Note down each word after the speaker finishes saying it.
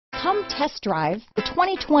Come test drive the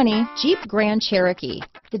 2020 Jeep Grand Cherokee.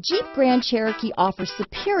 The Jeep Grand Cherokee offers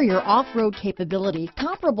superior off-road capability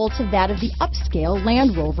comparable to that of the upscale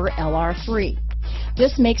Land Rover LR3.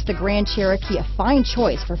 This makes the Grand Cherokee a fine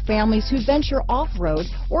choice for families who venture off-road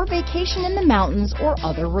or vacation in the mountains or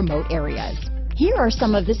other remote areas. Here are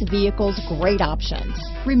some of this vehicle's great options: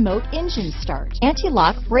 remote engine start,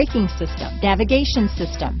 anti-lock braking system, navigation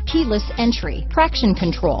system, keyless entry, traction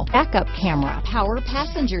control, backup camera, power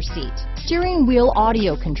passenger seat, steering wheel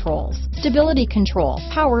audio controls, stability control,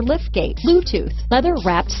 power liftgate, Bluetooth,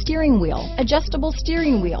 leather-wrapped steering wheel, adjustable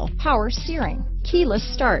steering wheel, power steering, keyless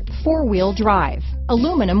start, four-wheel drive,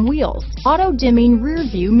 aluminum wheels, auto-dimming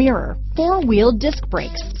rear-view mirror, four-wheel disc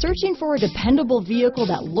brakes. Searching for a dependable vehicle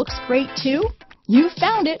that looks great too? You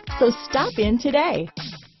found it, so stop in today.